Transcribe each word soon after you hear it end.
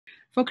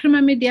For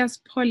Crema Media's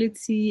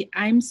Polity,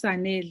 I'm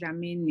Sane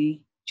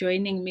Dlamini.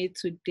 Joining me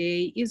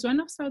today is one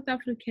of South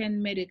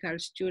African medical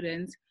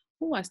students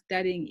who was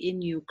studying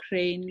in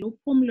Ukraine,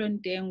 Luphumlo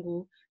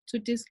Ntengu, to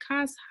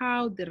discuss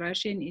how the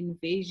Russian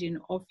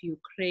invasion of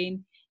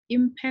Ukraine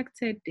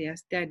impacted their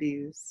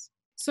studies.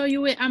 So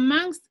you were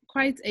amongst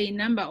quite a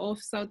number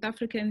of South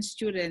African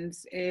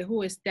students who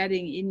were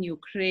studying in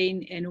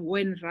Ukraine, and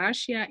when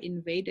Russia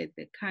invaded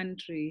the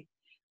country,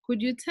 could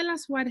you tell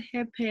us what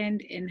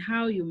happened and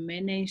how you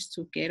managed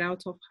to get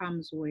out of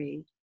harm's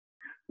way?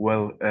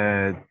 Well,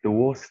 the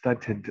war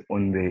started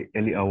on the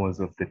early hours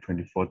of the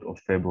 24th of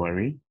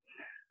February.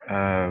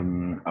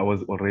 I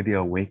was already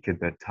awake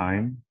at that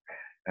time.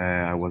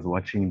 I was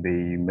watching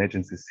the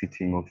emergency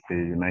sitting of the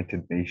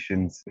United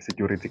Nations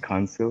Security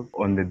Council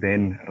on the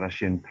then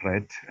Russian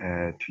threat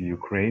to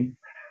Ukraine.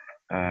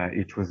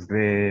 It was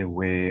there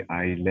where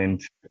I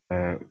learned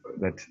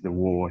that the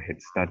war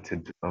had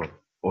started,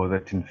 or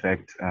that in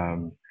fact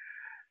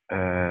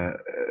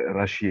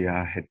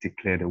Russia had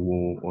declared a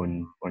war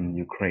on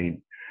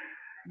Ukraine.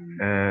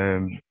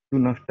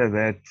 Soon after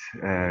that,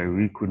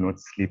 we could not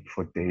sleep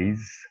for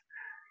days.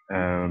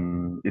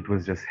 It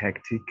was just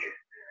hectic.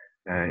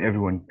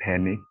 Everyone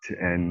panicked,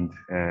 and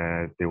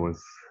there was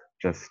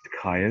just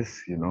chaos,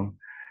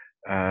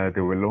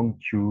 There were long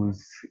queues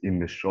in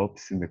the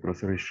shops, in the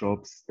grocery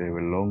shops. There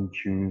were long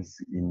queues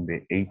in the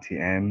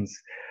ATMs.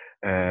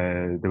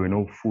 There were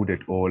no food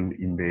at all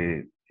in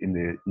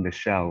the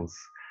shelves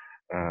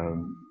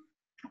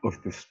of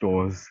the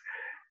stores,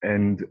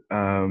 and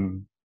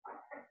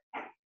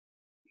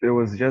there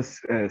was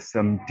just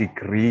some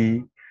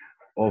degree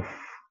of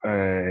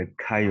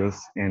chaos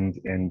and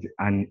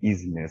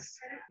uneasiness.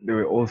 There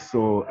were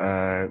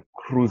also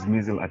cruise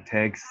missile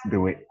attacks. There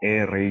were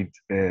air raid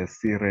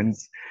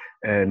sirens,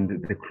 and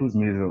the cruise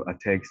missile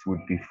attacks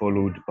would be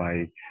followed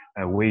by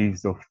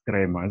waves of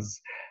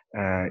tremors.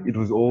 It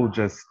was all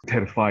just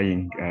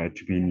terrifying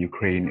to be in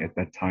Ukraine at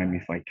that time,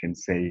 if I can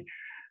say,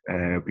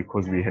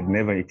 because we had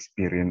never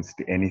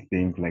experienced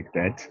anything like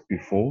that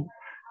before,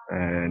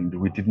 and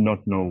we did not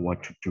know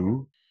what to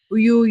do.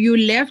 You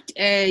left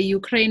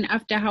Ukraine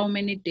after how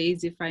many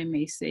days, if I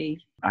may say?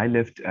 I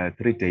left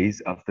 3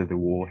 days after the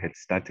war had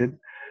started,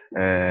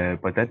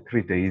 but that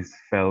 3 days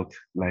felt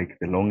like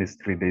the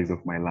longest 3 days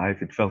of my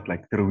life. It felt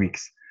like 3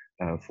 weeks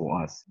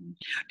for us.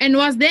 And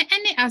was there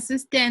any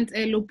assistance,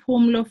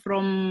 Luphumlo,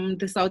 from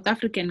the South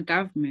African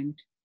government?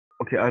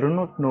 Okay, I do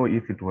not know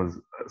if it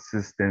was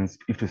assistance,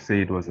 if to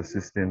say it was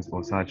assistance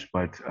or such,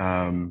 but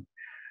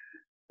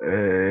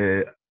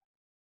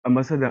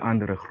Ambassador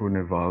Andre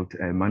Groenewald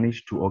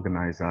managed to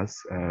organize us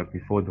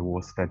before the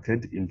war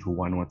started into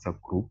one WhatsApp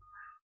group,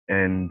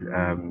 and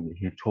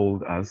he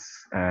told us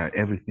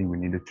everything we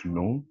needed to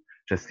know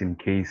just in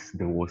case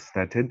the war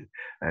started.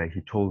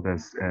 He told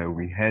us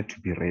we had to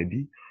be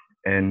ready,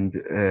 and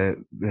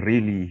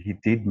really he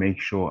did make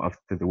sure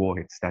after the war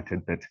had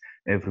started that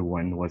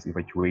everyone was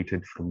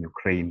evacuated from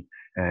Ukraine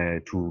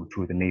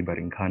to the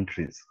neighboring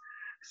countries.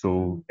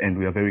 So, and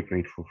we are very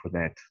grateful for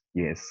that.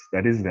 Yes,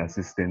 that is the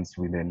assistance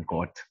we then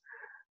got.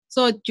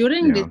 So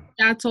during the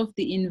start of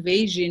the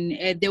invasion,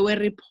 there were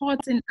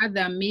reports in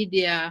other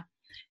media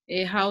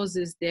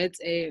houses that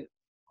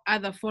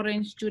other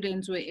foreign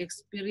students were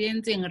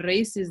experiencing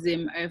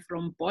racism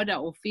from border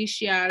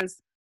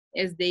officials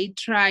as they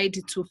tried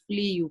to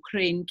flee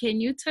Ukraine.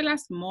 Can you tell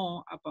us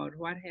more about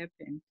what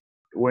happened?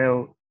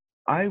 Well,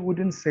 I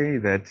wouldn't say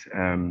that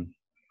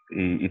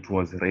it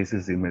was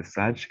racism as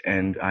such,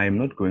 and I'm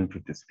not going to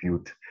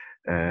dispute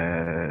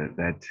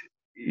that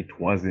it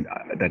wasn't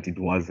that it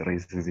was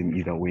racism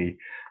either way.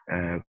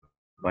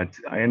 But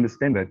I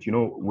understand that,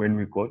 when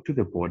we got to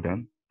the border,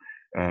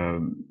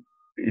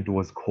 it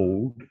was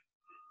cold.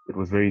 It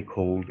was very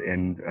cold,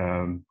 and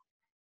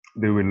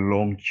there were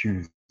long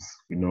queues.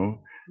 We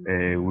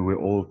were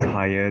all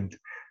tired,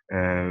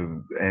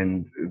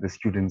 and the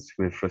students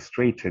were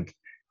frustrated.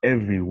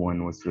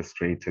 Everyone was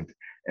frustrated,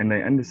 and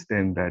I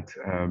understand that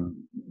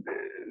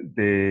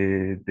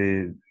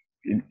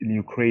in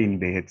Ukraine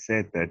they had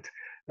said that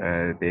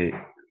the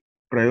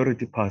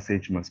priority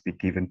passage must be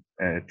given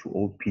to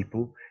old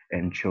people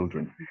and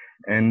children,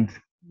 and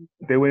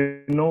there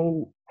were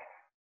no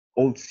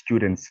old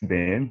students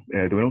there.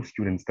 There were no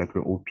students that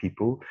were old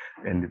people,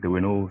 and there were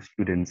no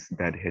students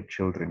that had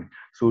children.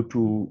 So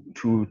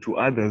to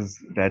others,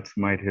 that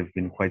might have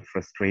been quite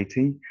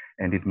frustrating,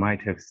 and it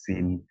might have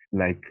seemed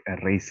like a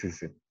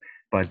racism.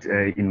 But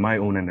in my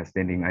own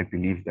understanding, I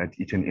believe that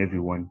each and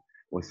everyone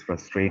was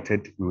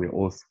frustrated. We were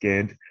all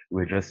scared.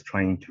 We were just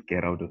trying to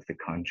get out of the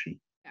country.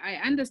 I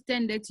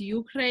understand that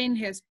Ukraine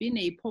has been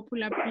a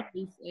popular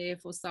place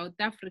for South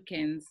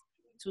Africans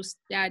to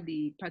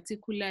study,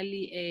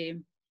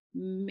 particularly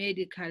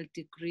medical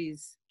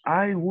degrees.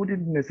 I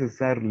wouldn't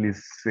necessarily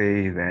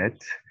say that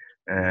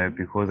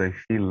because I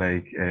feel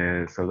like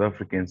South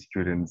African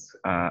students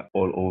are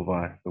all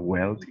over the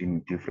world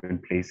in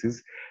different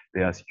places.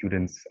 There are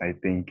students, I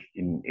think,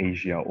 in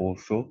Asia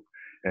also,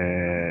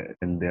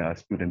 and there are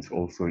students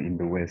also in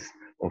the West.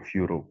 of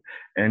Europe.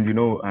 And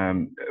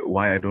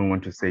why I don't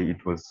want to say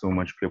it was so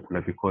much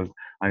popular, because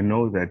I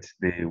know that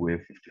there were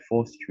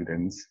 54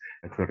 students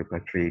that were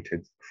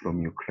repatriated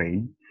from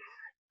Ukraine.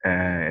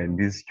 And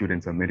these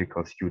students are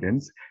medical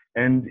students.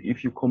 And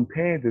if you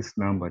compare this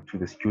number to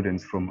the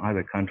students from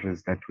other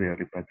countries that were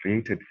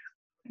repatriated,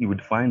 you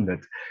would find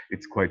that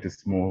it's quite a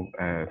small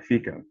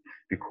figure.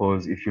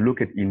 Because if you look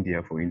at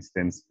India, for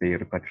instance, they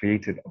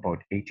repatriated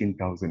about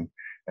 18,000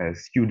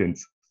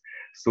 students.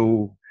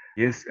 So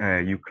yes,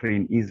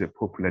 Ukraine is a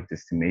popular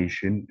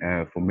destination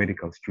for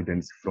medical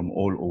students from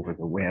all over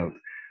the world,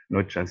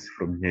 not just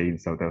from here in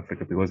South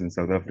Africa, because in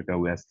South Africa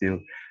we are still,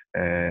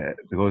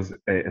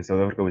 in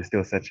South Africa we're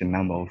still such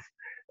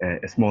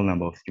a small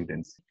number of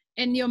students.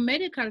 And your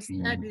medical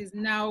studies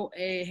now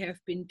have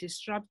been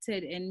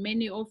disrupted, and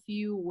many of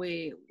you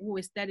who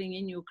were studying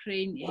in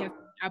Ukraine have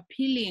been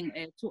appealing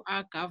to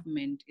our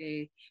government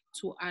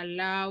to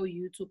allow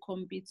you to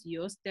complete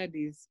your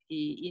studies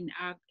in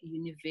our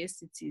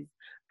universities.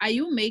 Are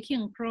you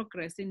making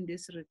progress in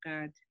this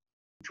regard?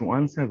 To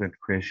answer that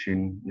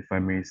question, if I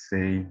may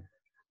say,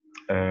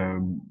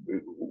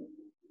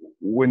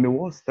 when the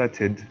war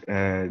started,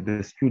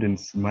 the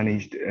students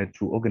managed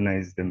to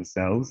organize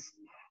themselves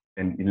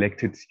and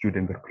elected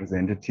student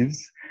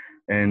representatives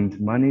and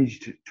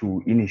managed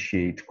to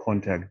initiate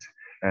contact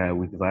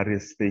with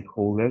various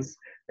stakeholders.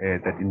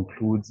 That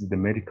includes the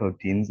medical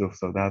deans of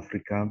South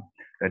Africa,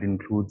 that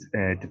includes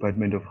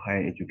Department of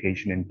Higher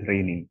Education and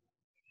Training.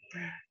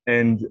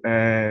 And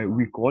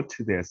we got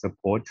their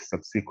support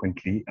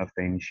subsequently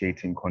after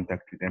initiating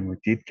contact with them. We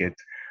did get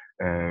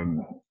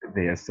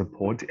their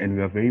support, and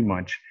we are very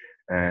much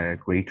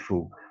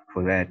grateful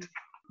for that.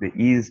 There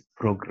is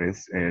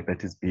progress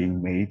that is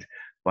being made,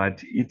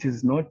 but it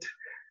is not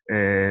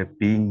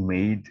being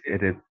made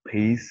at a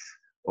pace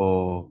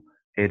or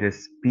at a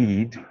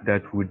speed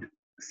that would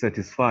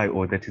satisfy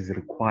or that is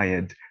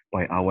required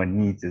by our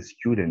needs as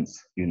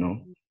students,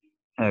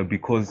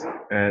 because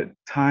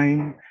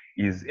time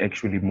is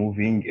actually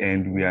moving,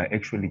 and we are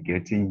actually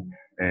getting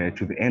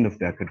to the end of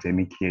the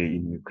academic year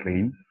in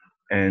Ukraine.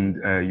 And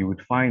you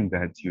would find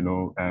that,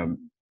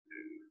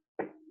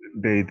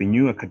 the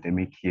new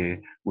academic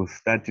year will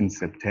start in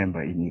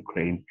September in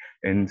Ukraine,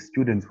 and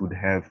students would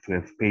have to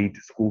have paid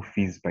school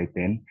fees by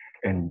then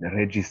and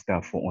register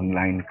for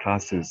online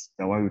classes.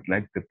 Now, I would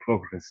like the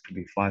progress to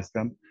be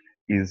faster,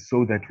 is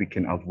so that we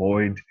can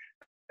avoid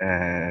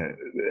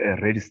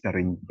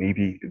registering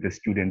maybe the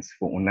students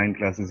for online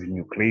classes in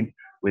Ukraine,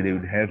 where they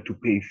would have to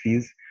pay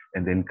fees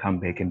and then come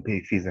back and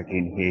pay fees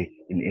again here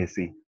in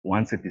SA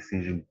once a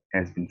decision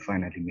has been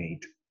finally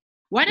made.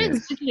 What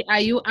exactly are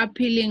you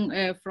appealing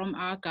from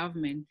our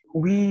government?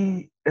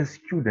 We as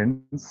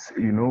students,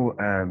 we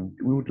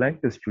would like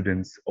the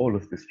students, all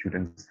of the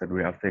students that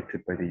were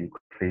affected by the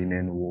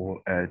Ukrainian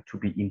war, to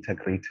be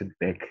integrated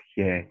back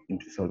here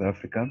into South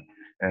Africa,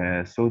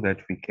 so that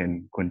we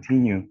can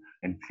continue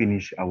and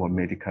finish our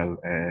medical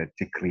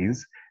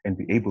degrees and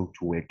be able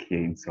to work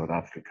here in South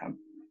Africa.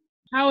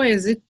 How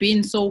has it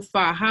been so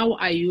far? How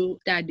are you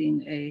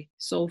studying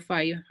so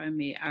far, if I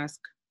may ask?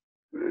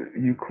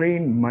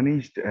 Ukraine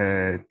managed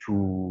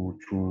to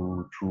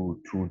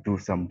do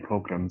some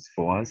programs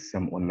for us,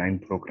 some online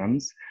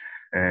programs.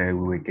 We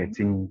were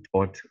getting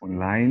taught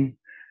online,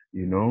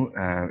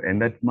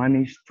 and that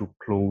managed to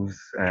close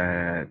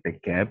the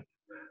gap,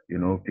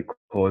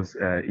 because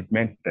it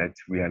meant that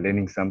we are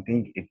learning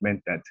something. It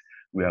meant that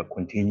we are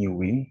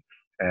continuing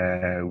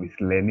with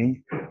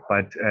learning,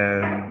 but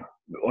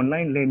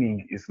online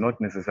learning is not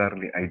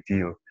necessarily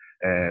ideal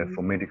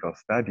for medical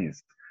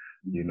studies,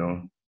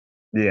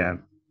 Yeah,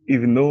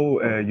 even though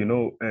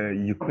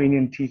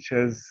Ukrainian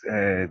teachers,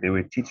 they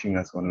were teaching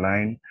us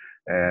online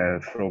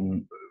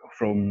from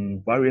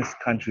various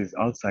countries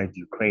outside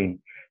Ukraine,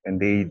 and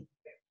they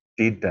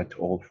did that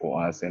all for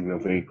us, and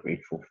we're very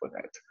grateful for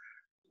that.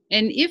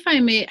 And if I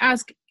may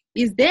ask,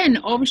 is there an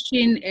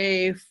option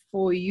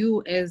for you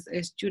as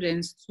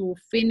students to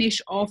finish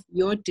off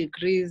your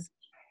degrees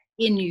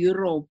in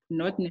Europe,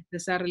 not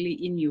necessarily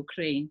in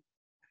Ukraine?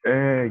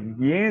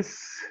 Yes,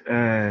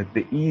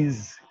 there is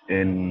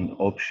an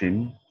option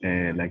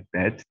like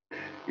that.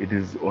 It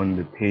is on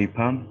the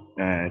paper.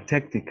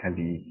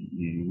 Technically,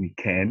 we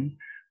can,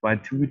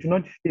 but we do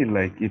not feel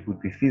like it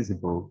would be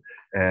feasible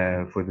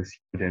for the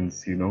students,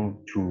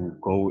 to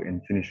go and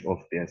finish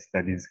off their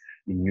studies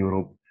in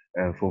Europe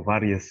for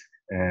various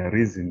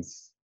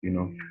reasons,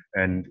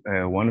 and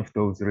one of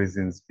those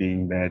reasons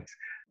being that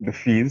the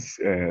fees,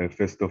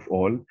 first of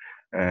all,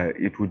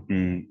 it would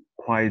be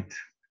quite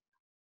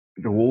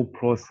the whole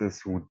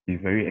process would be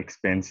very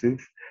expensive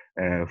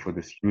for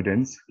the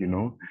students.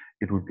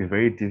 It would be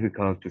very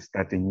difficult to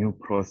start a new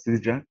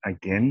procedure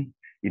again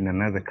in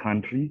another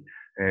country.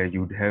 You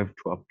would have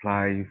to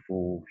apply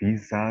for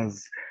visas.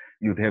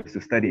 You'd have to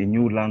study a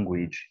new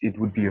language. It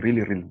would be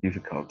really, really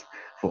difficult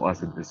for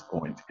us at this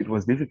point. It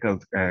was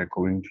difficult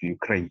going to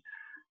Ukraine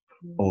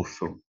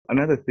also.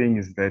 Another thing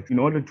is that in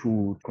order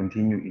to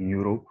continue in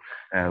Europe,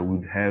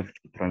 we'd have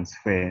to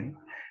transfer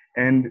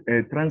And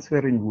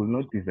transferring will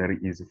not be very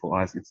easy for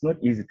us. It's not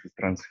easy to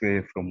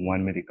transfer from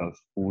one medical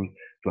school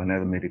to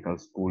another medical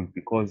school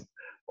because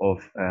of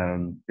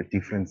the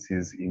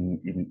differences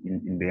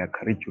in their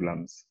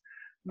curriculums,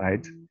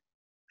 right?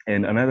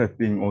 And another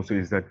thing also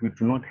is that we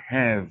do not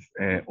have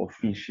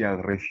official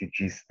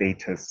refugee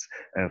status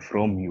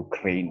from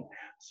Ukraine.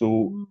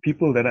 So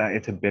people that are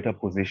at a better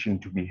position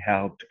to be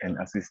helped and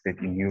assisted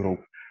in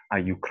Europe are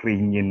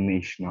Ukrainian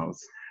nationals,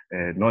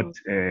 not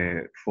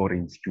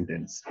foreign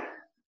students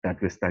that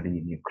were studying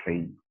in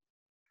Ukraine.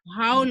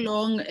 How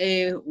long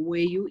were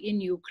you in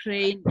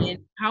Ukraine, and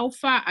how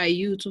far are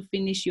you to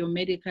finish your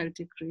medical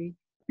degree?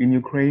 In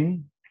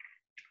Ukraine,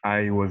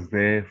 I was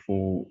there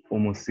for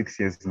almost 6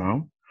 years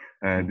now.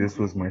 This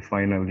was my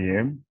final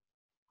year.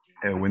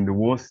 When the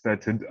war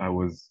started, I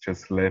was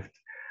just left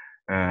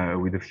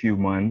with a few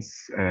months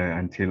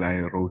until I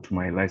wrote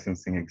my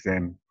licensing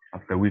exam,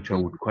 after which I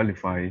would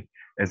qualify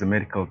as a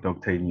medical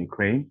doctor in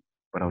Ukraine.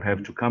 But I would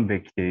have to come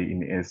back here in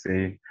SA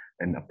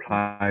and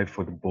apply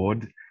for the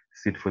board,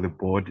 sit for the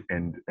board,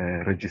 and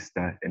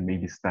register and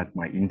maybe start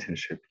my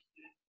internship.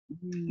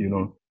 You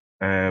know,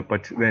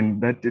 but then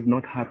that did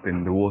not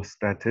happen. The war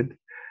started,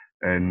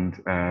 and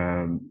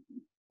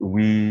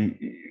we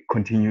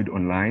continued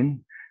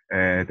online.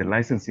 The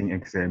licensing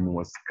exam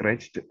was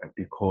scratched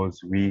because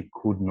we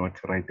could not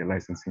write the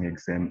licensing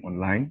exam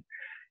online.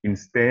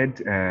 Instead,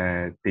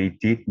 they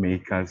did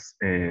make us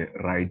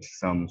write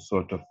some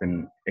sort of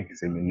an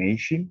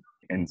examination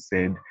and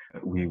said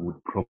we would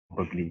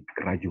probably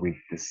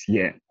graduate this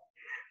year.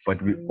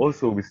 But we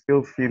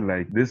still feel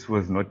like this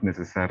was not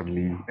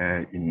necessarily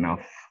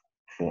enough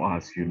for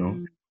us, you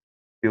know.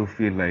 Still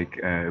feel like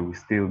we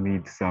still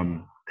need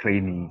some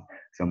training,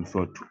 some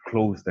sort to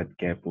close that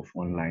gap of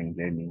online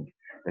learning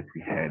that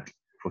we had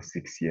for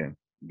 6 years.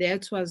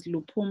 That was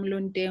Luphumlo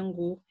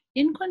Ntengu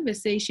in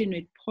conversation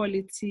with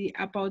Polity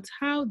about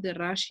how the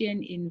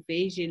Russian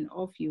invasion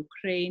of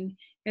Ukraine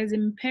has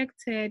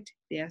impacted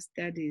their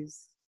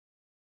studies.